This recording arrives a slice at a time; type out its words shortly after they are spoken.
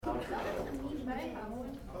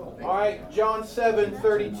All right, John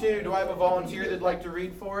 7:32. Do I have a volunteer that'd like to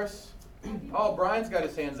read for us? Oh, Brian's got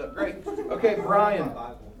his hands up. Great. Okay, Brian.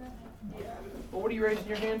 Well, what are you raising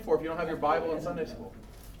your hand for if you don't have your Bible in Sunday school?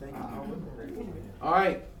 All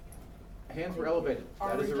right. Hands were elevated.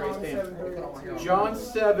 That is a raised hand. John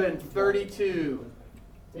 7:32.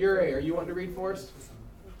 Uri, are you wanting to read for us?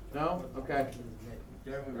 No? Okay.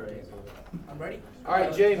 I'm ready. All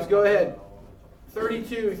right, James, go ahead.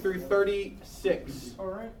 32 through 36. All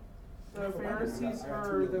right. The Pharisees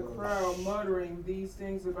heard the crowd muttering these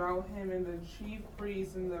things about him, and the chief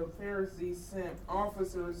priests and the Pharisees sent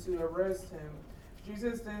officers to arrest him.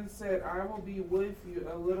 Jesus then said, I will be with you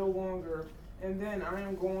a little longer, and then I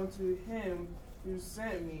am going to him who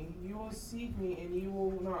sent me. You will seek me, and you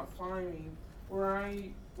will not find me.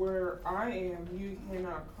 Where I am, you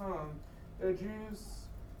cannot come. The Jews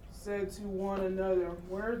said to one another,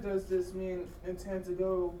 where does this man intend to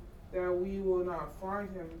go that we will not find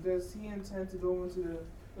him? Does he intend to go into the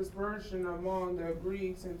dispersion among the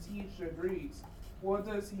Greeks and teach the Greeks? What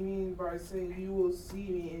does he mean by saying, you will see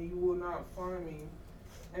me and you will not find me,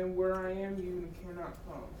 and where I am you cannot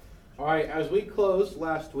come? All right, as we closed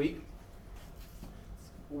last week,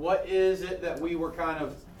 what is it that we were kind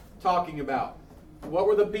of talking about? What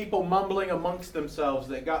were the people mumbling amongst themselves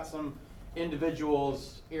that got some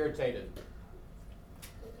individuals irritated?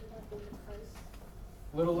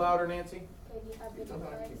 A little louder, Nancy.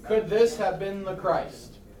 Could this have been the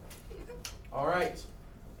Christ? All right.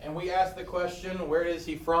 And we asked the question, where is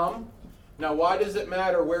he from? Now, why does it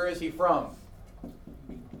matter where is he from?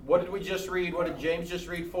 What did we just read? What did James just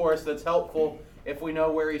read for us that's helpful if we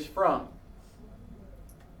know where he's from?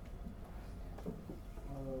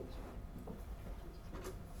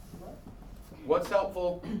 What's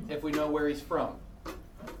helpful if we know where he's from?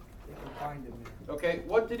 Okay,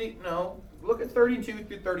 what did he know? Look at 32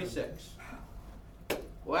 through 36.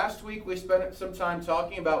 Last week we spent some time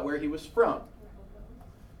talking about where he was from.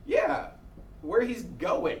 Yeah, where he's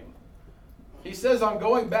going. He says, I'm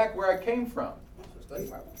going back where I came from.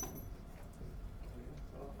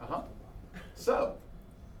 So,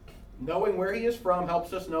 knowing where he is from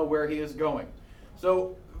helps us know where he is going.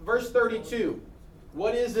 So, verse 32,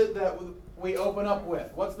 what is it that we open up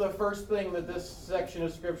with? What's the first thing that this section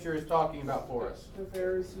of Scripture is talking about for us? The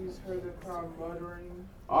Pharisees heard the crowd muttering.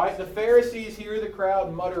 All right, the Pharisees hear the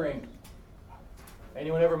crowd muttering.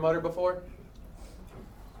 Anyone ever muttered before?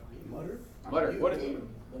 Mutter? Mutter. What is it?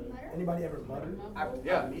 Anybody ever muttered?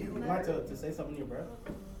 Yeah. You like to say something in your breath?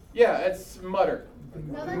 Yeah, it's mutter.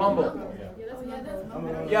 Mumble.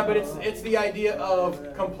 Yeah, but it's the idea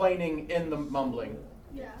of complaining in the mumbling.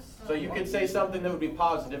 So you could say something that would be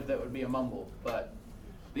positive that would be a mumble, but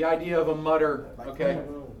the idea of a mutter, okay,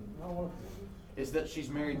 is that she's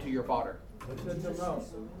married to your father.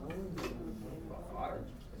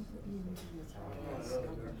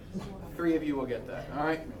 Three of you will get that, all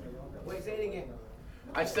right? Wait, say it again.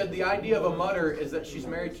 I said the idea of a mutter is that she's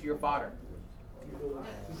married to your father.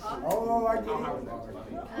 Oh, I get it.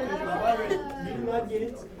 You do not get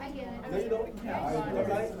it. I get it. No, you don't.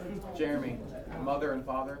 Okay. Jeremy, mother and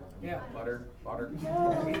father? Yeah. Mutter, father.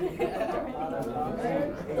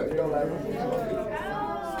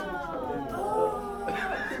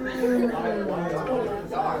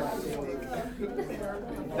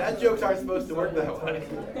 That jokes aren't supposed to work that way.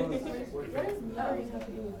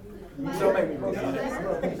 So maybe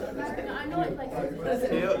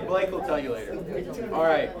Blake will tell you later. All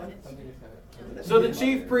right. So the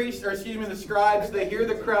chief priests, or excuse me, the scribes, they hear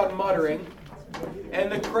the crowd muttering, and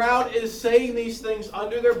the crowd is saying these things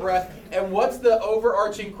under their breath. And what's the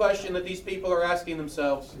overarching question that these people are asking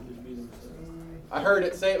themselves? I heard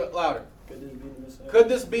it. Say it louder. Could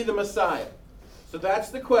this be the Messiah? So that's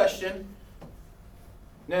the question.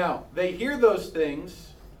 Now, they hear those things.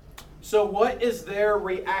 So what is their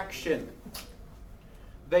reaction?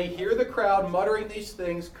 They hear the crowd muttering these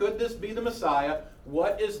things. Could this be the Messiah?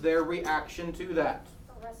 What is their reaction to that?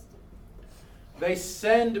 They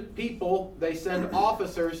send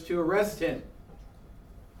officers to arrest him.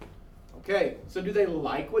 Okay, so do they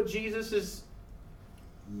like what Jesus is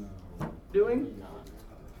doing?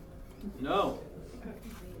 No.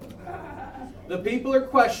 The people are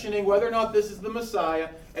questioning whether or not this is the Messiah,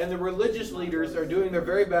 and the religious leaders are doing their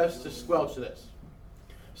very best to squelch this.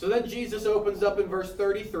 So then Jesus opens up in verse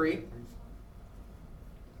 33.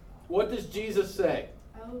 What does Jesus say?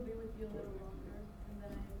 I will be with you a little longer, and then I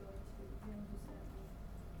am going to him who sent me.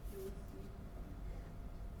 You will see.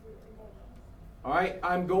 All right,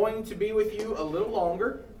 I'm going to be with you a little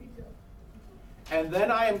longer, and then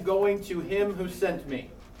I am going to him who sent me.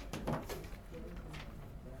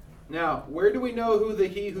 Now, where do we know who the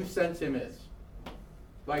he who sent him is?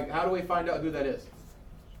 Like, how do we find out who that is?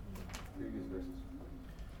 Previous verses.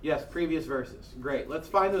 Yes, previous verses. Great. Let's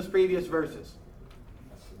find those previous verses.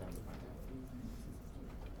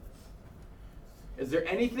 Is there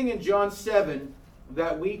anything in John 7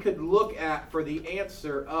 that we could look at for the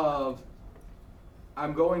answer of,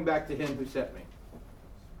 I'm going back to him who sent me?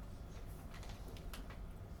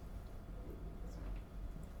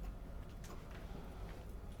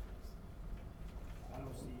 I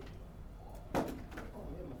don't see it. Oh, yeah,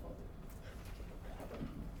 my fault.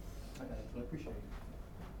 I got it, but I appreciate it.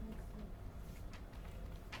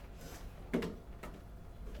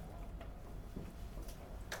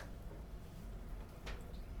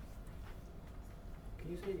 Can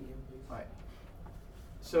you say it again, please? All right.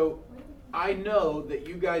 So, I know that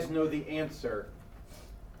you guys know the answer.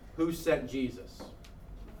 Who sent Jesus?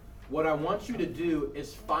 What I want you to do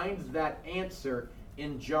is find that answer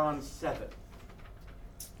in John 7.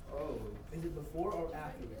 Oh, is it before or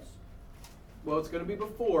after this? Well, it's going to be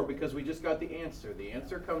before because we just got the answer. The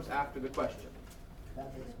answer comes after the question.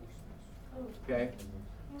 That makes more sense. Okay?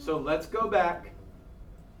 So let's go back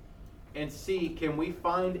and see, can we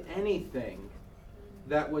find anything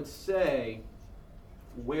that would say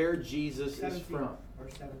where Jesus is 17, from?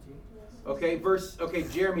 Verse 17. Okay,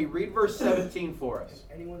 Jeremy, read verse 17 for us.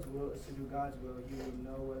 If anyone's will is to do God's will, you will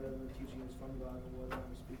know whether the teaching is from God and whether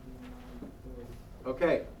I'm speaking in my own authority.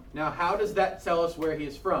 Okay, now how does that tell us where he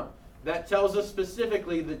is from? That tells us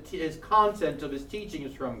specifically that his content of his teaching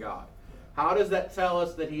is from God. How does that tell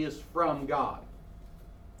us that he is from God?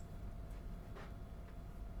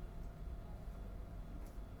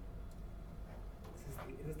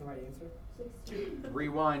 Is this the right answer? 16.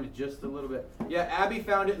 Rewind just a little bit. Yeah, Abby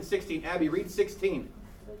found it in 16. Abby, read 16.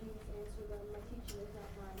 But Jesus answered them,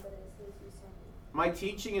 My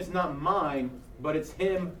teaching is not mine, but it's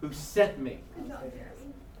him who sent me.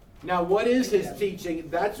 Now, what is his teaching?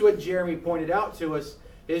 That's what Jeremy pointed out to us.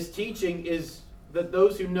 His teaching is that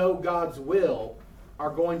those who know God's will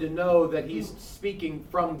are going to know that he's speaking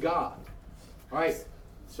from God. All right?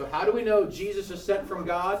 So how do we know Jesus is sent from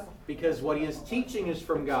God? Because what he is teaching is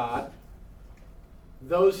from God.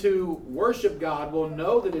 Those who worship God will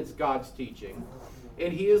know that it's God's teaching,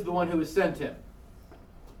 and he is the one who has sent him.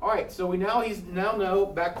 All right, so we now know,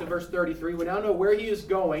 back to verse 33, we now know where he is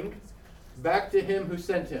going, back to him who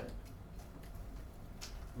sent him.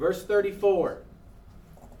 Verse 34.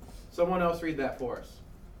 Someone else read that for us.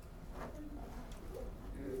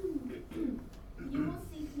 You will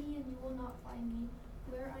seek me and you will not find me.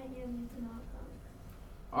 Where I am, you cannot come.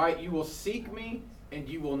 All right, you will seek me and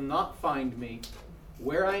you will not find me.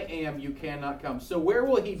 Where I am, you cannot come. So where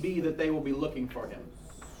will he be that they will be looking for him?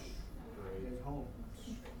 His home.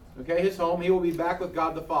 Okay, his home. He will be back with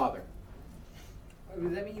God the Father.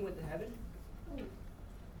 Does that mean he went to heaven?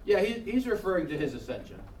 Yeah, he's referring to his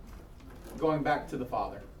ascension, going back to the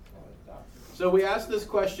Father. So we ask this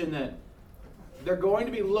question then. They're going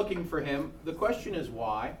to be looking for him. The question is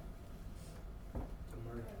why?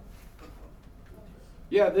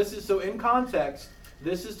 Yeah, this is so in context,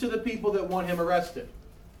 this is to the people that want him arrested.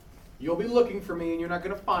 You'll be looking for me and you're not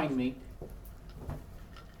going to find me.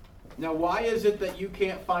 Now, why is it that you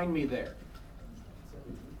can't find me there?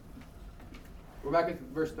 We're back at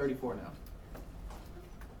verse 34 now.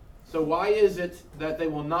 So why is it that they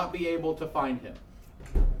will not be able to find him?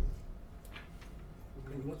 He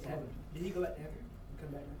went to heaven. Did he go back to heaven? Come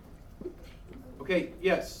back now? Okay,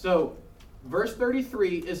 yes, so verse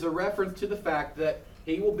 33 is a reference to the fact that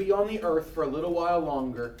he will be on the earth for a little while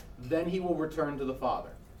longer, then he will return to the Father.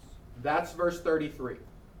 That's verse 33.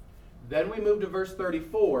 Then we move to verse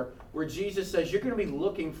 34, where Jesus says, you're going to be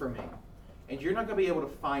looking for me, and you're not going to be able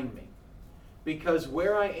to find me, because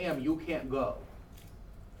where I am, you can't go.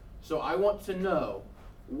 So I want to know,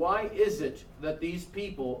 why is it that these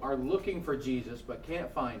people are looking for Jesus but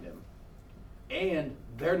can't find him, and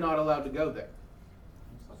they're not allowed to go there?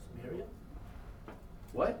 Samaria?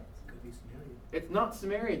 What? Could be Samaria. It's not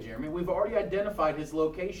Samaria, Jeremy. We've already identified his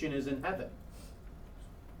location is in heaven.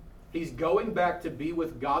 He's going back to be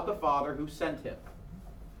with God the Father who sent him.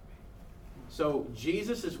 So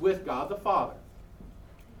Jesus is with God the Father.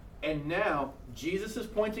 And now Jesus is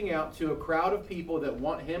pointing out to a crowd of people that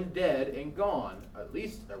want him dead and gone, at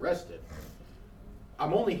least arrested.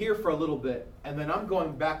 I'm only here for a little bit, and then I'm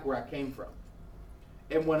going back where I came from.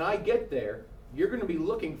 And when I get there, you're going to be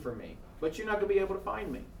looking for me, but you're not going to be able to find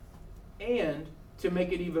me. And to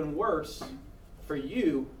make it even worse for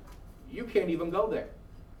you, you can't even go there.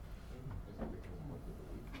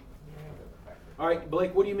 All right,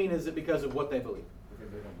 Blake, what do you mean is it because of what they believe?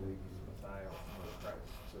 Because they don't believe he's the Messiah or Christ.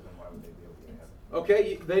 So then why would they be able to get heaven?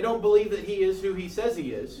 Okay, they don't believe that he is who he says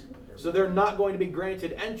he is. So they're not going to be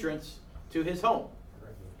granted entrance to his home.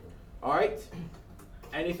 All right?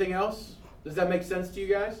 Anything else? Does that make sense to you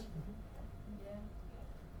guys?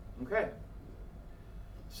 Yeah. Okay.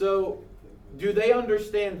 So, do they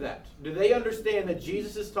understand that? Do they understand that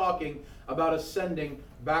Jesus is talking about ascending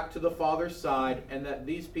back to the Father's side and that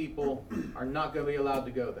these people are not going to be allowed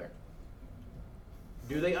to go there?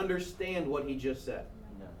 Do they understand what he just said?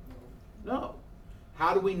 No.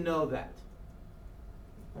 How do we know that?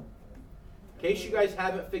 In case you guys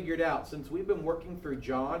haven't figured out, since we've been working through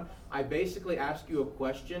John, I basically ask you a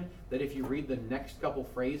question that if you read the next couple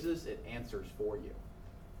phrases, it answers for you.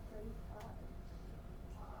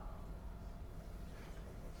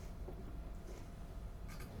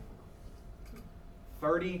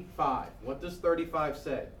 35. What does 35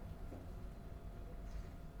 say?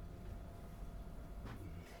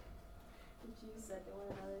 The Jews said to one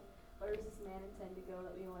another, "Where does this man intend to go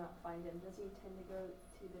that we will not find him? Does he intend to go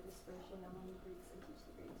to the dispersion among the Greeks and teach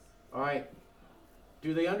the Greeks?" All right.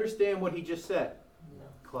 Do they understand what he just said? No.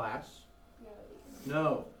 Class? No.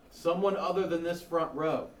 No. Someone other than this front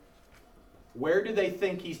row. Where do they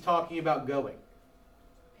think he's talking about going?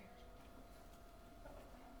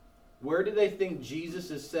 Where do they think Jesus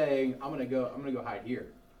is saying, I'm gonna go hide here.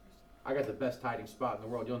 I got the best hiding spot in the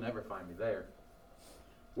world. You'll never find me there.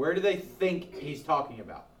 Where do they think he's talking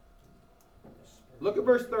about? Look at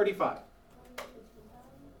verse 35.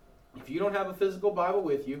 If you don't have a physical Bible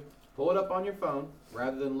with you, pull it up on your phone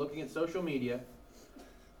rather than looking at social media.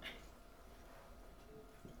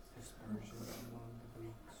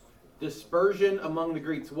 Dispersion among the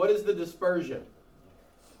Greeks. What is the dispersion?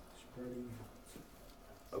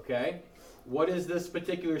 Okay. What is this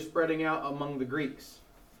particular spreading out among the Greeks?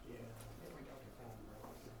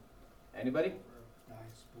 Anybody?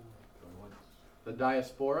 The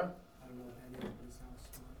diaspora? I don't know what that is, but it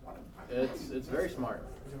sounds smart. It's very smart.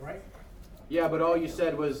 Is it right? Yeah, but all you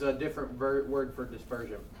said was a different word for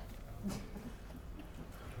dispersion.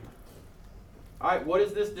 All right, what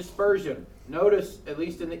is this dispersion? Notice, at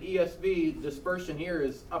least in the ESV, dispersion here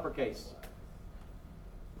is uppercase.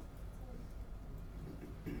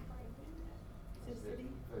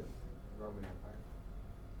 The Roman Empire.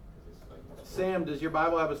 'Cause it's like- Sam, does your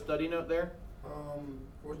Bible have a study note there? For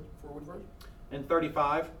which verse? In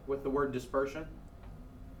 35 with the word dispersion?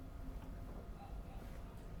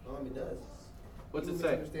 It does. What's You it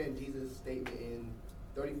say? misunderstand Jesus' statement in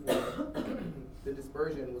 34. The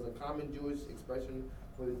dispersion was a common Jewish expression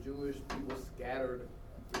for the Jewish people scattered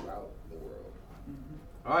throughout the world.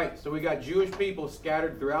 All right, so we got Jewish people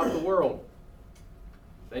scattered throughout the world.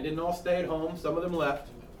 They didn't all stay at home. Some of them left.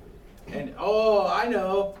 And, oh, I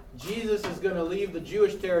know, Jesus is going to leave the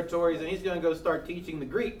Jewish territories and he's going to go start teaching the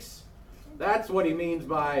Greeks. That's what he means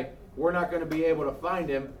by we're not going to be able to find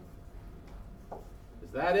him.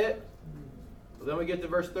 Is that it? Well, then we get to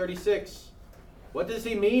verse 36. What does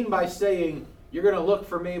he mean by saying you're going to look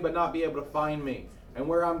for me but not be able to find me? And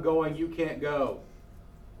where I'm going, you can't go.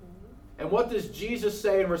 And what does Jesus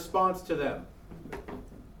say in response to them?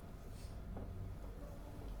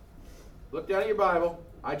 Look down at your Bible.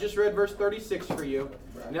 I just read verse 36 for you.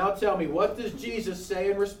 Now tell me, what does Jesus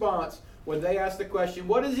say in response when they ask the question,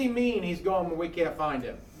 what does he mean he's going where we can't find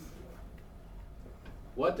him?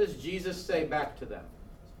 What does Jesus say back to them?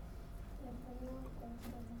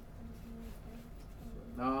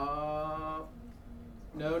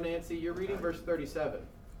 No, Nancy, you're reading verse 37.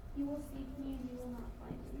 You will seek me and you will not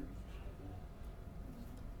find me.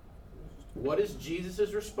 What is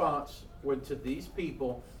Jesus' response to these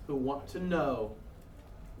people who want to know,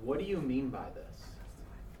 what do you mean by this?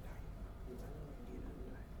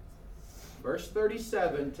 Verse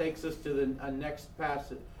 37 takes us to the next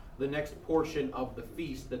passage, the next portion of the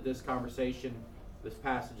feast that this conversation, this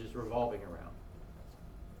passage is revolving around.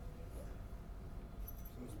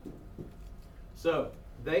 So,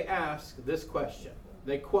 they ask this question.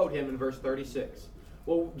 They quote him in verse 36.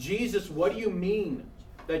 Well, Jesus, what do you mean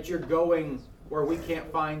that you're going where we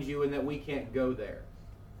can't find you and that we can't go there?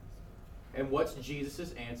 And what's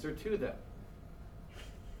Jesus' answer to them?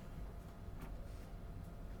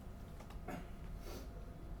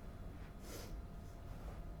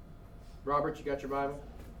 Robert, you got your Bible?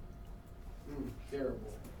 Terrible.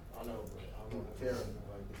 I know, but I don't know. Terrible.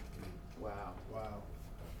 Wow. Wow.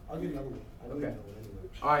 I'll give you another one. I don't Okay. know it anyway.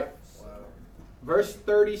 All right. Wow. Verse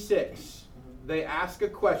 36. They ask a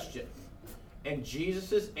question. And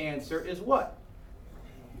Jesus' answer is what?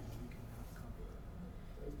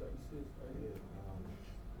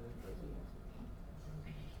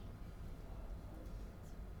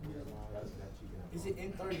 Is it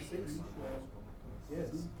in 36? Yes.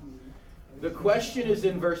 The question is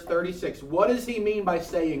in verse 36. What does he mean by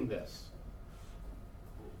saying this?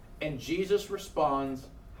 And Jesus responds,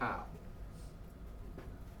 how?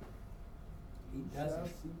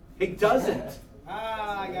 He doesn't.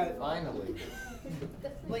 Ah, I got it. Finally.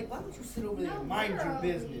 Blake, why don't you sit over there and mind your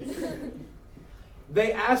business?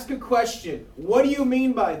 They ask a question. What do you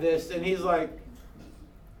mean by this? And he's like,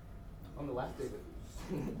 On the last day.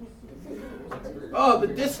 oh, the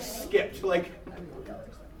disc skipped. Like,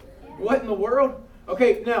 what in the world?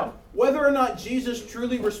 Okay, now, whether or not Jesus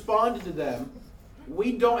truly responded to them,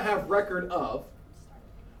 we don't have record of.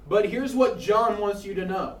 But here's what John wants you to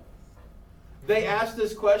know. They asked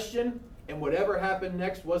this question, and whatever happened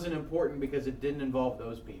next wasn't important because it didn't involve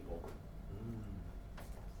those people.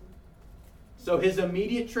 So his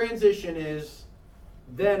immediate transition is,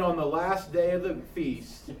 then on the last day of the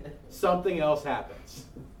feast, something else happens.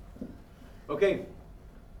 Okay,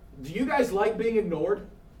 do you guys like being ignored?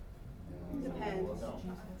 Depends.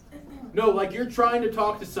 No, like you're trying to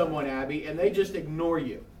talk to someone, Abby, and they just ignore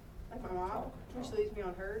you. Like my mom, when she leaves me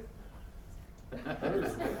on her.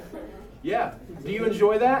 Yeah. Do you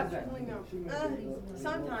enjoy that? Really no.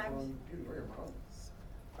 Sometimes.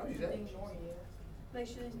 How do you say? Like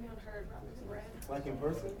she leaves me on her. Like in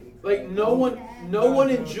person? Like no one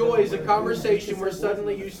enjoys a conversation where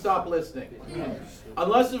suddenly you stop listening.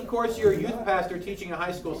 Unless, of course, you're a youth pastor teaching a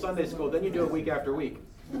high school Sunday school, then you do it week after week.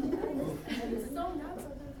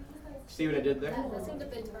 See what I did there?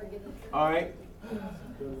 All right.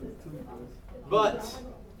 But,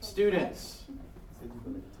 students,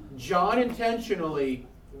 John intentionally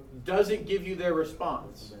doesn't give you their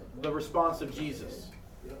response, the response of Jesus.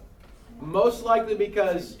 Most likely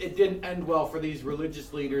because it didn't end well for these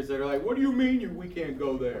religious leaders that are like, what do you mean we can't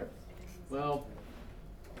go there? Well,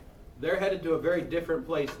 they're headed to a very different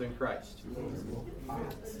place than Christ.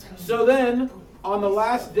 So then, on the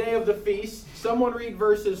last day of the feast, someone read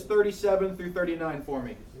verses 37 through 39 for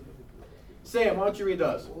me. Sam, why don't you read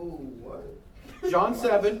those? Oh, what? John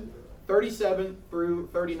 7, 37 through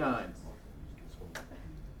 39.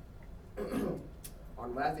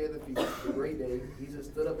 On the last day of the feast, the great day, Jesus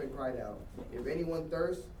stood up and cried out, "If anyone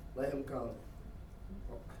thirsts, let him come."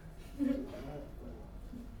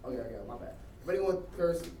 Okay, my bad. If anyone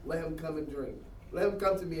thirsts, let him come and drink. Let him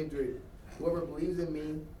come to me and drink. Whoever believes in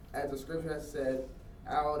me, as the scripture has said,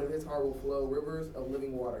 out of his heart will flow rivers of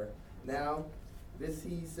living water. Now, this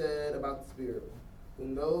he said about the Spirit,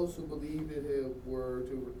 whom those who believe in him were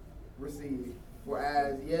to receive. For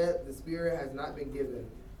as yet the Spirit has not been given,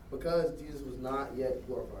 because Jesus was not yet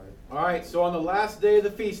glorified. All right, so on the last day of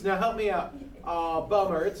the feast, now help me out.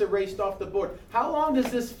 Bummer, it's erased off the board. How long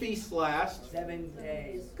does this feast last? 7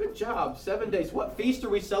 days. Good job, 7 days. What feast are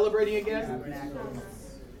we celebrating again? Tabernacles.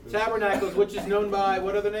 Tabernacles, which is known by,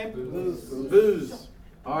 what other name? Booze. Booze.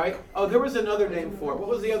 All right. Oh, there was another name for it. What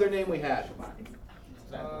was the other name we had?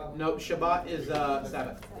 No, Shabbat is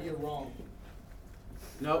Sabbath. You're wrong.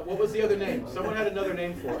 No, what was the other name? Someone had another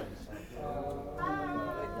name for it.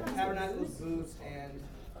 Tabernacles, booze, and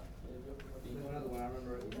there's another one. I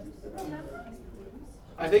remember it.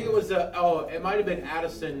 I think it was, it might have been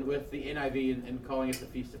Addison with the NIV and calling it the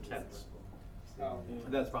Feast of Tents. Oh.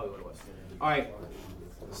 That's probably what it was. All right.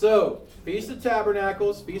 So, Feast of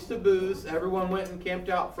Tabernacles, Feast of Booths. Everyone went and camped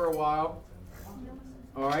out for a while.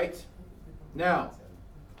 All right. Now,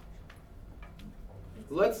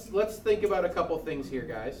 let's think about a couple things here,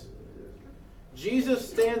 guys. Jesus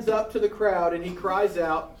stands up to the crowd and he cries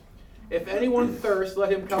out, "If anyone thirsts, let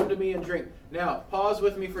him come to me and drink." Now, pause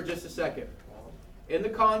with me for just a second. In the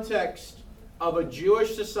context of a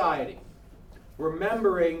Jewish society,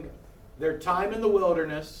 remembering their time in the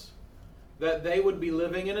wilderness, that they would be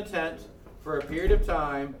living in a tent for a period of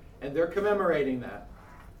time, and they're commemorating that.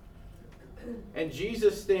 And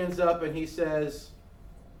Jesus stands up and he says,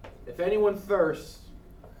 "If anyone thirsts,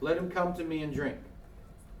 let him come to me and drink."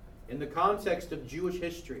 In the context of Jewish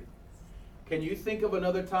history, can you think of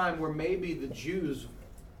another time where maybe the Jews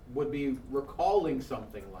would be recalling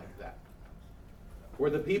something like that? Where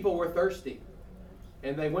the people were thirsty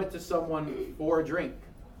and they went to someone for a drink?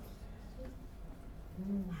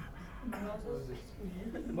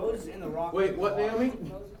 Moses in the rock. Wait, what, Naomi?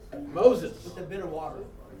 Moses. With the bitter water.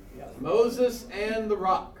 Yeah. Moses and the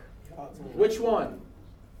rock. Which one?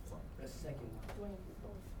 The second one.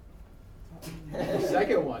 The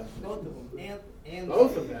second one. Both of them. And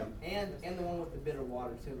Both of them. And the one with the bitter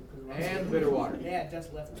water too. And bitter water. They had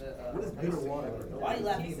just left the. What is bitter water? Why are you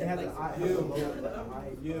laughing? It has an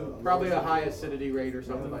Probably a high acidity rate or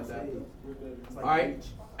something like that. All right.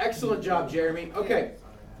 Excellent job, Jeremy. Okay.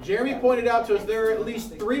 Jeremy pointed out to us there are at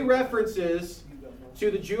least 3 references to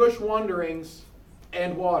the Jewish wanderings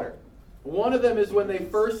and water. One of them is when they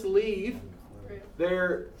first leave.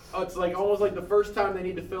 It's like almost like the first time they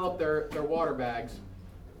need to fill up their water bags.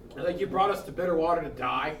 Like, you brought us to bitter water to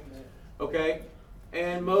die. Okay?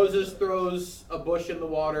 And Moses throws a bush in the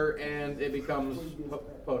water and it becomes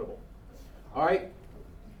potable. Alright?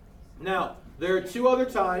 Now, there are two other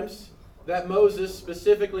times that Moses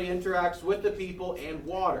specifically interacts with the people and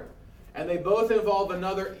water. And they both involve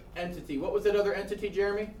another entity. What was that other entity,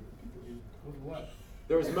 Jeremy?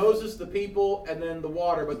 There was Moses, the people, and then the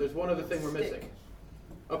water, but there's one other thing we're missing.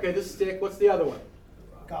 Okay, the stick. What's the other one?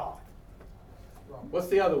 God. What's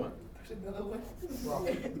the other one?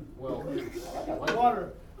 Well,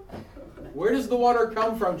 Water. Where does the water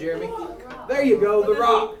come from, Jeremy? There you go, the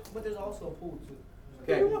rock. But there's also a pool too.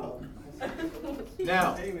 Okay.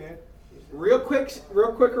 Now, Hey man. real quick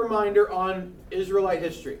reminder on Israelite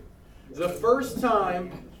history. The first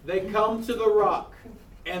time they come to the rock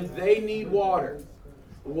and they need water,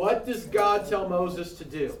 what does God tell Moses to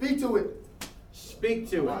do? Speak to it. Speak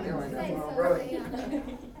to it. Say so.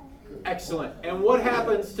 Excellent. And what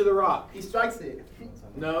happens to the rock? He strikes it.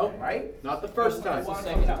 No, Right? not the first time.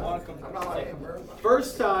 I'm not like,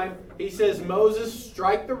 First time, he says, Moses,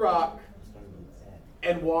 strike the rock,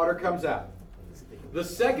 and water comes out. The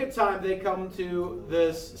second time they come to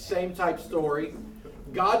this same type story,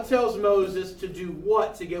 God tells Moses to do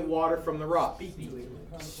what to get water from the rock?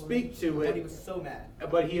 Speak to But he it. was so mad.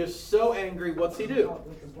 But he is so angry, what's he do?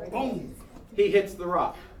 Boom. He hits the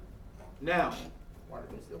rock. Now, water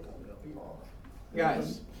can still come up.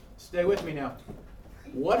 guys, stay with me now.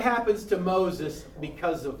 What happens to Moses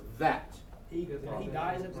because of that? He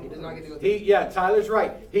dies. He does not get to go Yeah, Tyler's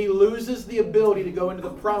right. He loses the ability to go into the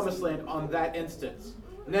promised land on that instance.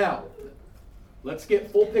 Now, let's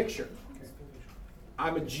get full picture.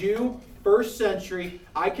 I'm a Jew, first century.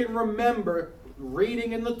 I can remember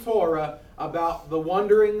reading in the Torah about the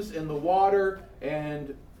wanderings in the water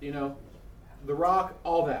and, the rock,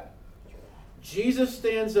 all that. Jesus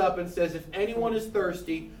stands up and says, if anyone is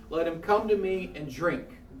thirsty, let him come to me and drink.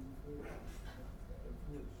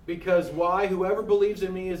 Because why? Whoever believes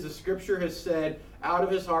in me, as the scripture has said, out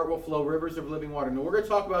of his heart will flow rivers of living water. Now, we're going to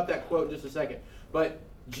talk about that quote in just a second. But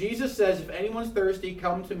Jesus says, if anyone's thirsty,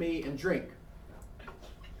 come to me and drink.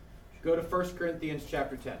 Go to 1 Corinthians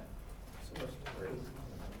chapter 10.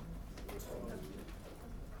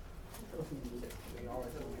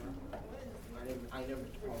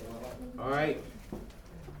 All right.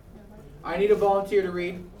 I need a volunteer to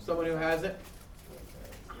read. Someone who has it.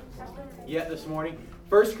 Yet this morning.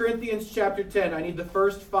 1 Corinthians chapter 10. I need the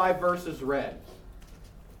first 5 verses read.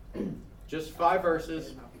 Just 5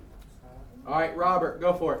 verses. All right, Robert,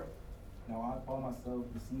 go for it. Now I, Paul myself,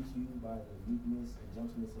 beseech you by the meekness and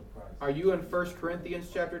gentleness of Christ. Are you in 1 Corinthians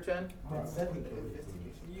chapter 10?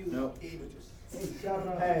 No.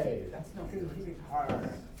 Hey, that's not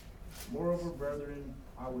Moreover, brethren,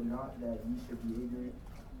 I would not that ye should be ignorant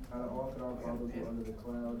how to all that our fathers were under the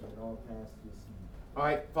clouds and all passed through the sea. All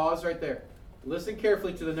right, pause right there. Listen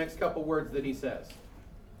carefully to the next couple words that he says.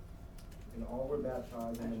 And all were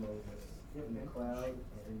baptized into Moses in the cloud and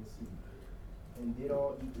in the sea, and did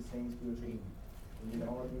all eat the same spiritual meat, and did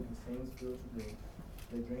all drink the same spiritual drink.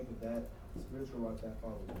 They drank of that spiritual rock that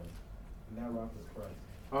followed them, and that rock was Christ.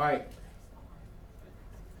 All right.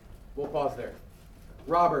 We'll pause there.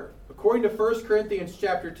 Robert, according to 1 Corinthians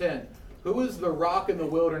chapter 10, who is the rock in the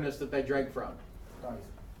wilderness that they drank from? Christ.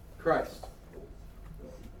 Christ.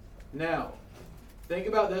 Now, think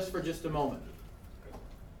about this for just a moment.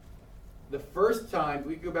 The first time,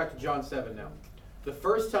 we can go back to John 7 now. The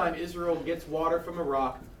first time Israel gets water from a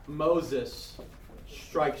rock, Moses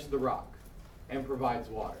strikes the rock and provides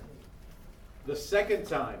water. The second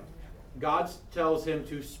time, God tells him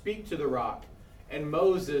to speak to the rock, and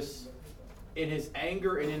Moses, in his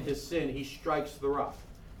anger and in his sin, he strikes the rock.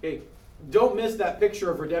 Okay, don't miss that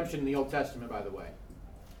picture of redemption in the Old Testament, by the way.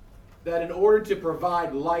 That in order to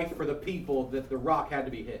provide life for the people, that the rock had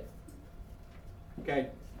to be hit. Okay?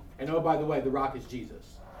 And oh, by the way, the rock is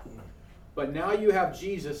Jesus. But now you have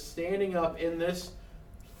Jesus standing up in this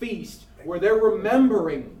feast where they're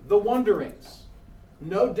remembering the wanderings.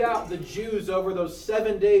 No doubt the Jews over those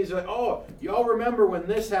 7 days are like, oh, y'all remember when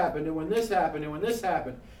this happened and when this happened and when this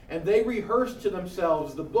happened. And they rehearsed to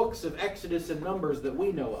themselves the books of Exodus and Numbers that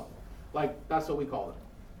we know of. Like, that's what we call them.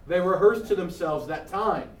 They rehearsed to themselves that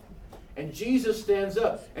time. And Jesus stands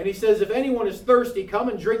up and he says, if anyone is thirsty, come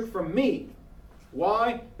and drink from me.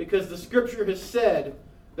 Why? Because the scripture has said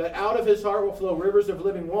that out of his heart will flow rivers of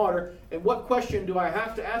living water. And what question do I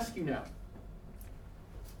have to ask you now?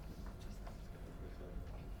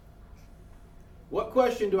 What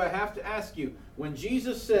question do I have to ask you? When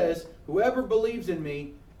Jesus says, whoever believes in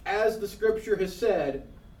me, as the scripture has said,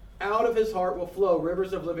 out of his heart will flow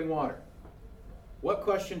rivers of living water. What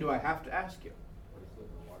question do I have to ask you? What is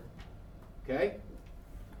living water? Okay?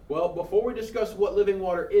 Well, before we discuss what living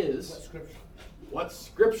water is, What scripture? what's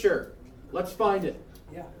scripture? Let's find it.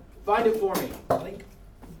 Yeah. Find it for me. Blake?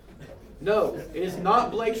 No, it is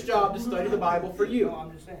not Blake's job to study the Bible for No, you.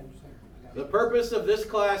 I'm just saying. I got The you. purpose of this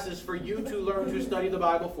class is for you to learn to study the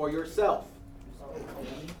Bible for yourself.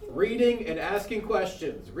 Reading and asking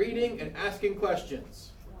questions. Reading and asking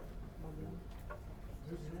questions.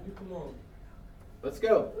 Let's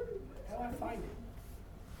go. How do I find it?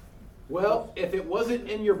 Well, if it wasn't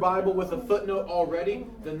in your Bible with a footnote already,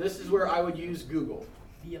 then this is where I would use Google.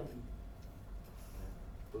 BLE.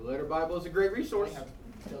 Blue Letter Bible is a great resource.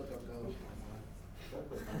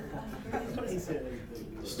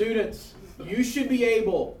 Students, you should be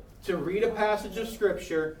able to read a passage of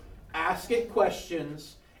Scripture, ask it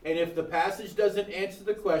questions, and if the passage doesn't answer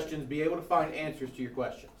the questions, be able to find answers to your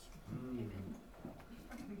questions.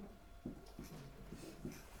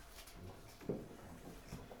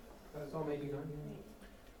 Psalm 89.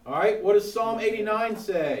 All right, what does Psalm 89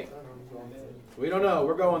 say? We don't know.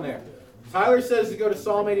 We're going there. Tyler says to go to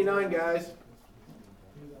Psalm 89, guys.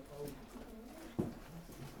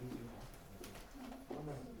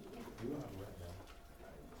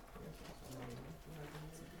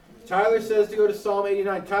 Tyler says to go to Psalm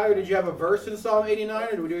 89. Tyler, did you have a verse in Psalm 89,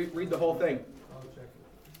 or do we read the whole thing? I'll check it.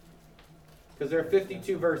 Because there are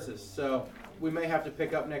 52 verses, so we may have to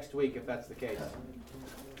pick up next week if that's the case.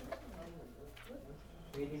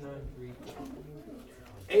 89:3.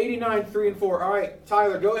 89, 3 and 4. All right,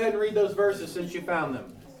 Tyler, go ahead and read those verses since you found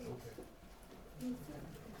them.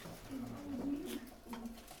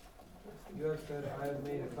 You have said, I have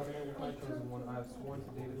made a covenant with my chosen one. I have sworn to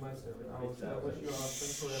David my servant. I will establish your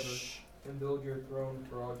offspring forever and build your throne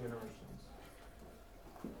for all generations.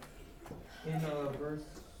 In verse,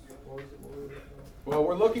 what was it? What was it? Well,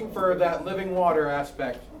 we're looking for that living water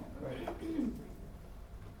aspect. Right.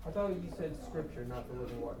 I thought you said scripture, not the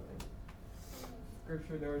living water thing.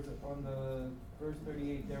 Scripture, there was on the verse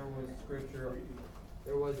 38, there was scripture.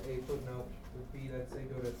 There was a footnote would be that say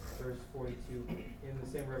go to verse 42 in the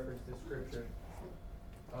same reference to scripture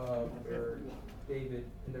for David,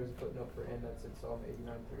 and there's a footnote for N that's in Psalm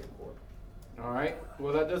 89, 3 and 4. All right.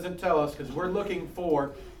 Well, that doesn't tell us because we're looking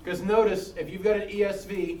for, because notice, if you've got an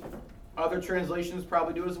ESV, other translations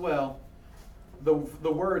probably do as well,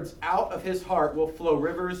 the words, out of his heart will flow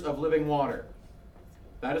rivers of living water.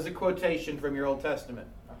 That is a quotation from your Old Testament.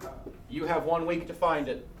 You have 1 week to find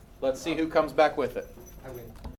it. Let's see who comes back with it. I win.